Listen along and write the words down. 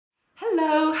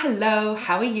Hello,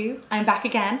 how are you? I'm back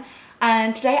again,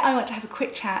 and today I want to have a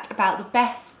quick chat about the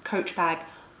best Coach bag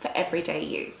for everyday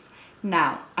use.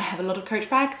 Now, I have a lot of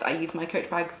Coach bags. I use my Coach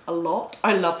bags a lot.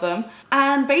 I love them.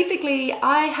 And basically,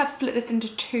 I have split this into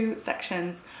two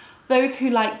sections. Those who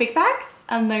like big bags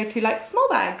and those who like small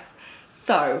bags.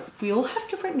 So, we all have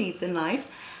different needs in life,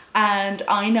 and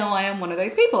I know I am one of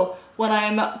those people. When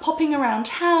I'm popping around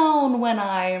town, when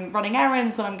I'm running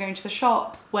errands, when I'm going to the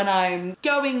shops, when I'm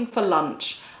going for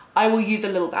lunch, I will use a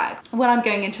little bag. When I'm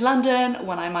going into London,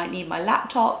 when I might need my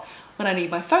laptop, when I need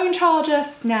my phone charger,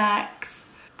 snacks,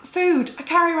 food. I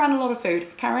carry around a lot of food.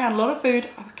 I carry around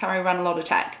a lot of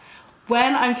tech.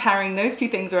 When I'm carrying those two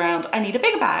things around, I need a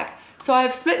bigger bag. So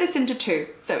I've split this into two.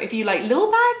 So if you like little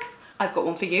bags, I've got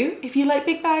one for you. If you like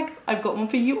big bags, I've got one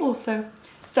for you also.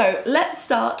 So let's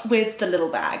start with the little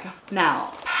bag.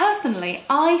 Now, personally,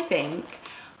 I think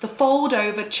the fold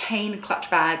over chain clutch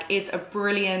bag is a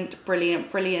brilliant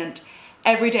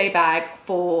everyday bag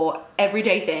for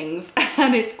everyday things.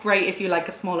 And it's great if you like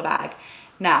a smaller bag.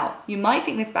 Now, you might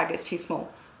think this bag is too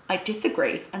small. I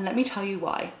disagree, and let me tell you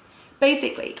why.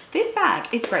 Basically, this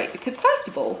bag is great because first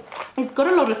of all, it's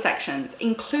got a lot of sections,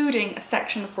 including a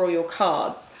section for all your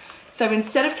cards. So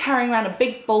instead of carrying around a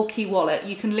big bulky wallet,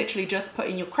 you can literally just put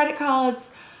in your credit cards,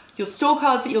 your store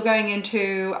cards that you're going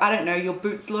into, I don't know, your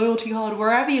Boots loyalty card,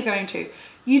 wherever you're going to.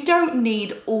 You don't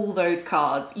need all those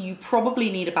cards. You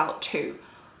probably need about two,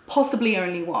 possibly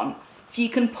only one. So you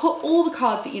can put all the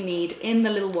cards that you need in the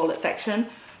little wallet section.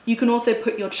 You can also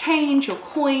put your change, your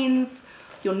coins,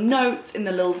 your notes in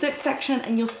the little zip section,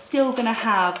 and you're still gonna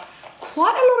have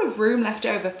quite a lot of room left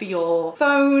over for your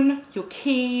phone, your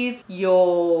keys,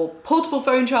 your portable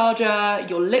phone charger,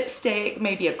 your lipstick,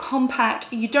 maybe a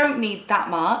compact. You don't need that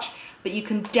much, but you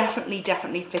can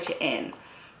definitely fit it in.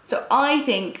 So I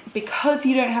think because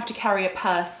you don't have to carry a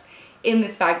purse in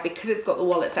this bag, because it's got the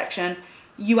wallet section,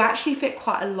 you actually fit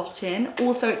quite a lot in.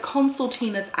 Also, it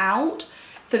concertinas out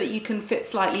so that you can fit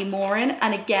slightly more in.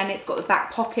 And again, it's got the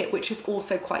back pocket, which is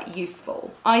also quite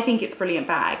useful. I think it's a brilliant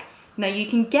bag. Now you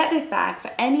can get this bag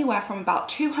for anywhere from about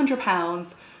 £200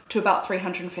 to about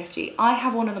 £350. I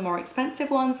have one of the more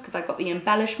expensive ones because I've got the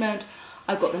embellishment,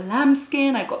 I've got the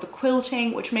lambskin, I've got the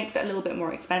quilting, which makes it a little bit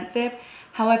more expensive.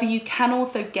 However, you can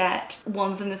also get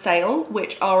ones in the sale,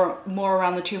 which are more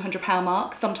around the £200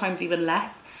 mark, sometimes even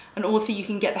less. And also you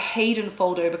can get the Hayden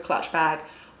fold over clutch bag,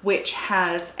 which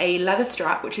has a leather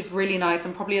strap, which is really nice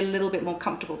and probably a little bit more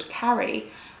comfortable to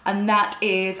carry. And that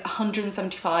is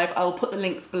 £175. I will put the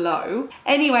links below.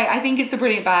 Anyway, I think it's a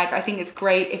brilliant bag. I think it's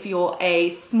great if you're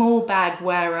a small bag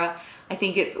wearer. I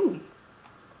think it's, ooh.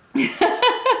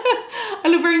 I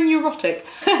look very neurotic.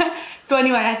 So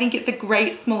anyway, I think it's a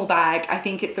great small bag. I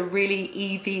think it's a really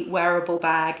easy wearable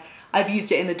bag. I've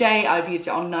used it in the day, I've used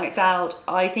it on nights out.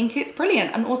 I think it's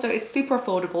brilliant, and also it's super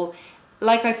affordable.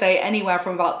 Like I say, anywhere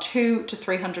from about £200 to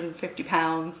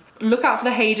 £350. Look out for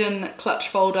the Hayden clutch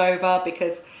fold over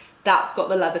because that's got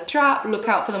the leather strap. Look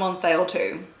out for them on sale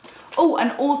too. Oh,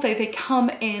 and also they come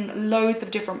in loads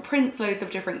of different prints, loads of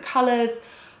different colors,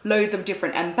 loads of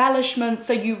different embellishments.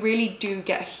 So you really do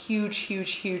get a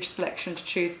huge selection to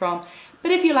choose from.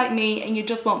 But if you're like me and you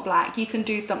just want black, you can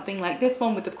do something like this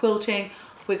one with the quilting,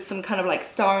 with some kind of like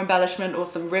star embellishment or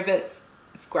some rivets.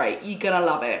 It's great, you're gonna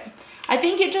love it. I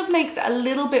think it just makes it a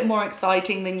little bit more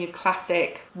exciting than your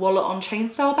classic wallet on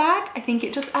chain style bag. I think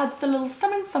it just adds a little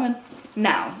summon.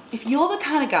 Now, if you're the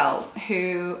kind of girl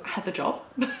who has a job,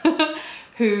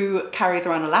 who carries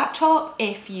around a laptop,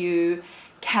 if you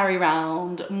carry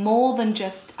around more than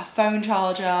just a phone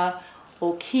charger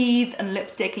or keys and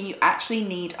lipstick, and you actually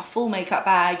need a full makeup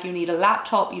bag, you need a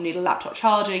laptop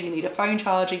charger, you need a phone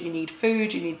charger, you need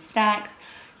food, you need snacks,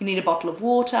 you need a bottle of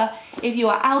water. If you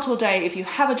are out all day, if you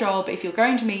have a job, if you're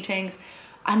going to meetings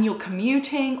and you're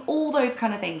commuting, all those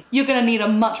kind of things, you're gonna need a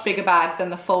much bigger bag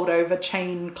than the fold over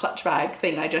chain clutch bag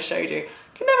thing I just showed you.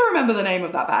 I can never remember the name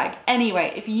of that bag.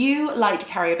 Anyway, if you like to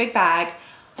carry a big bag,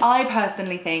 I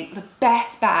personally think the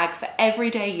best bag for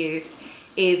everyday use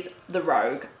is the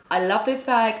Rogue. I love this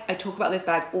bag. I talk about this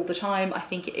bag all the time. I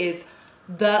think it is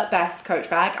the best Coach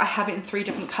bag. I have it in 3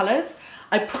 different colors.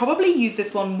 I probably use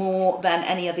this one more than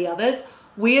any of the others.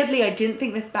 Weirdly, I didn't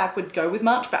think this bag would go with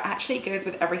much, but actually it goes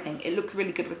with everything. It looks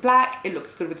really good with black. It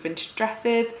looks good with vintage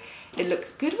dresses. It looks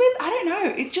good with, I don't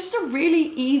know, it's just a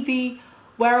really easy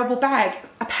wearable bag.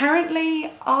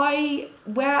 Apparently, I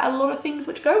wear a lot of things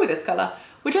which go with this color,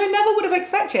 which I never would have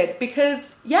expected because,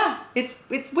 yeah,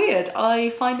 it's weird. I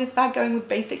find this bag going with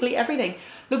basically everything.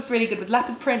 Looks really good with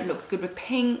leopard print, looks good with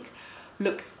pink,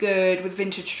 looks good with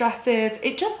vintage dresses.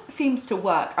 It just seems to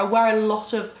work. I wear a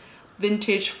lot of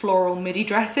vintage floral midi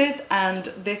dresses, and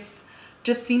this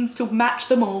just seems to match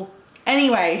them all.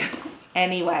 Anyway,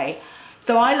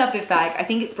 so I love this bag. I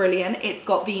think it's brilliant. It's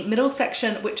got the middle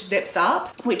section which zips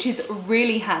up, which is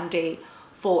really handy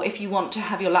for if you want to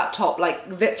have your laptop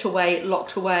like zipped away,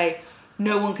 locked away,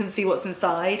 no one can see what's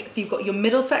inside. So you've got your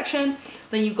middle section,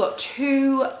 then you've got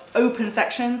two open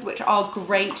sections which are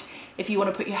great if you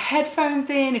want to put your headphones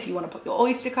in, if you want to put your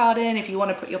Oyster card in, if you want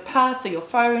to put your purse or your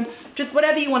phone, just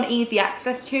whatever you want easy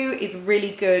access to is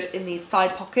really good in these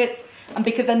side pockets. And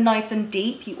because they're nice and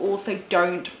deep, you also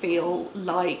don't feel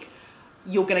like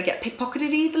you're gonna get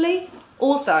pickpocketed easily.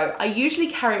 Also, I usually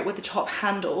carry it with the top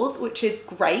handles, which is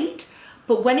great,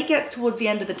 but when it gets towards the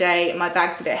end of the day, my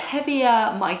bag's a bit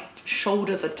heavier, my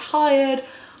shoulders are tired,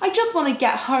 I just want to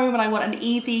get home and I want an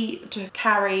easy to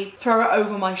carry, throw it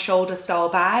over my shoulder style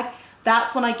bag.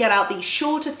 That's when I get out these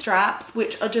shorter straps,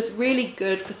 which are just really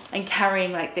good for and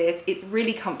carrying like this. It's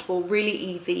really comfortable, really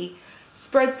easy,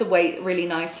 spreads the weight really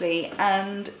nicely,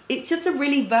 and it's just a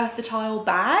really versatile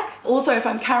bag. Also, if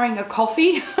I'm carrying a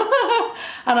coffee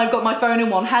and I've got my phone in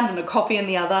one hand and a coffee in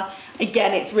the other,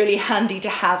 again, it's really handy to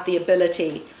have the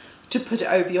ability to put it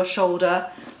over your shoulder.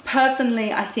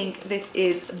 Personally, I think this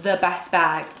is the best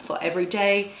bag for every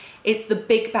day. It's the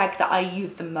big bag that I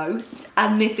use the most,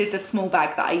 and this is the small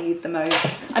bag that I use the most.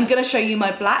 I'm gonna show you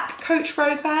my black Coach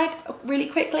Rogue bag really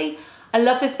quickly. I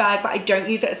love this bag, but I don't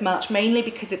use it as much, mainly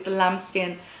because it's a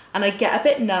lambskin and I get a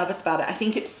bit nervous about it. I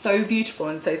think it's so beautiful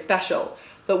and so special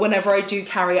that whenever I do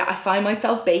carry it, I find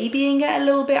myself babying it a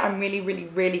little bit. I'm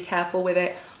really careful with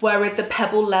it. Whereas the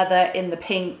pebble leather in the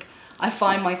pink, I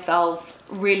find myself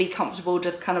really comfortable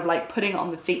just kind of like putting it on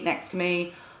the seat next to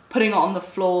me, putting it on the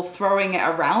floor, throwing it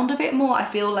around a bit more. I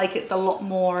feel like it's a lot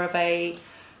more of a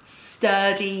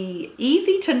sturdy,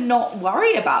 easy to not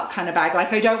worry about kind of bag.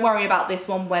 Like, I don't worry about this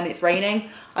one when it's raining.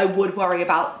 I would worry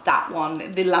about that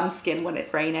one, the lambskin, when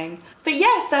it's raining. But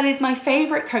yes, that is my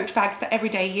favorite Coach bag for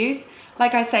everyday use.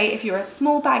 Like I say, if you're a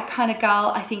small bag kind of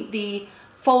girl, I think the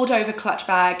fold over clutch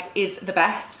bag is the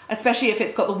best, especially if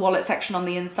it's got the wallet section on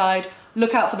the inside.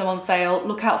 Look out for them on sale.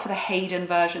 Look out for the Hayden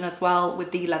version as well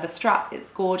with the leather strap. It's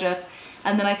gorgeous.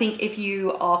 And then I think if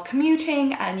you are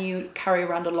commuting and you carry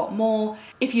around a lot more,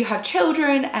 if you have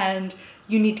children and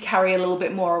you need to carry a little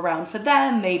bit more around for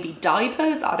them, maybe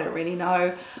diapers, I don't really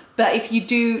know. But if you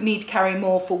do need to carry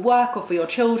more for work or for your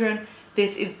children,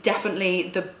 this is definitely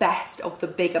the best of the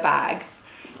bigger bags.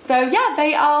 So yeah,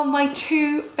 they are my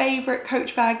two favorite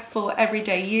Coach bags for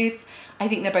everyday use. I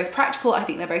think they're both practical, I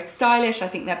think they're both stylish, I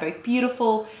think they're both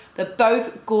beautiful. They're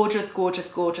both gorgeous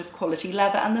quality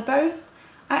leather, and they're both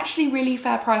actually really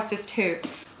fair prices too.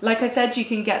 Like I said, you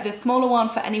can get this smaller one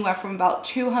for anywhere from about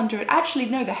 200. Actually,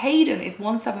 no, the Hayden is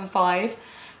 175,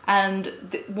 and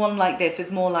the one like this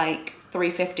is more like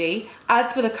 350.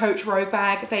 As for the Coach Rogue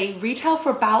bag, they retail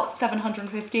for about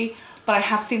 750, but I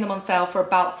have seen them on sale for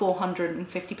about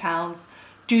 £450.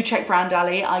 Do check Brand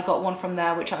Alley. I got one from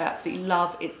there, which I absolutely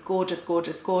love. It's gorgeous,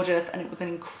 and it was an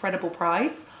incredible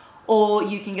price. Or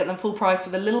you can get them full price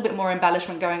with a little bit more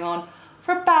embellishment going on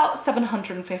for about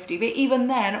 750. But even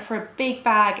then, for a big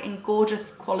bag in gorgeous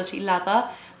quality leather,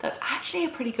 that's actually a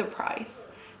pretty good price.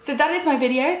 So that is my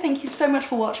video. Thank you so much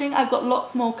for watching. I've got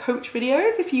lots more Coach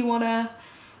videos if you want to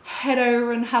head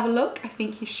over and have a look. I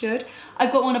think you should.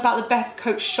 I've got one about the best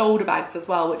Coach shoulder bags as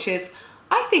well, which is,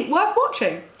 I think, worth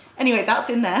watching. Anyway, that's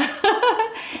in there.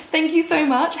 Thank you so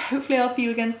much. Hopefully I'll see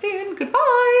you again soon.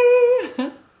 Goodbye.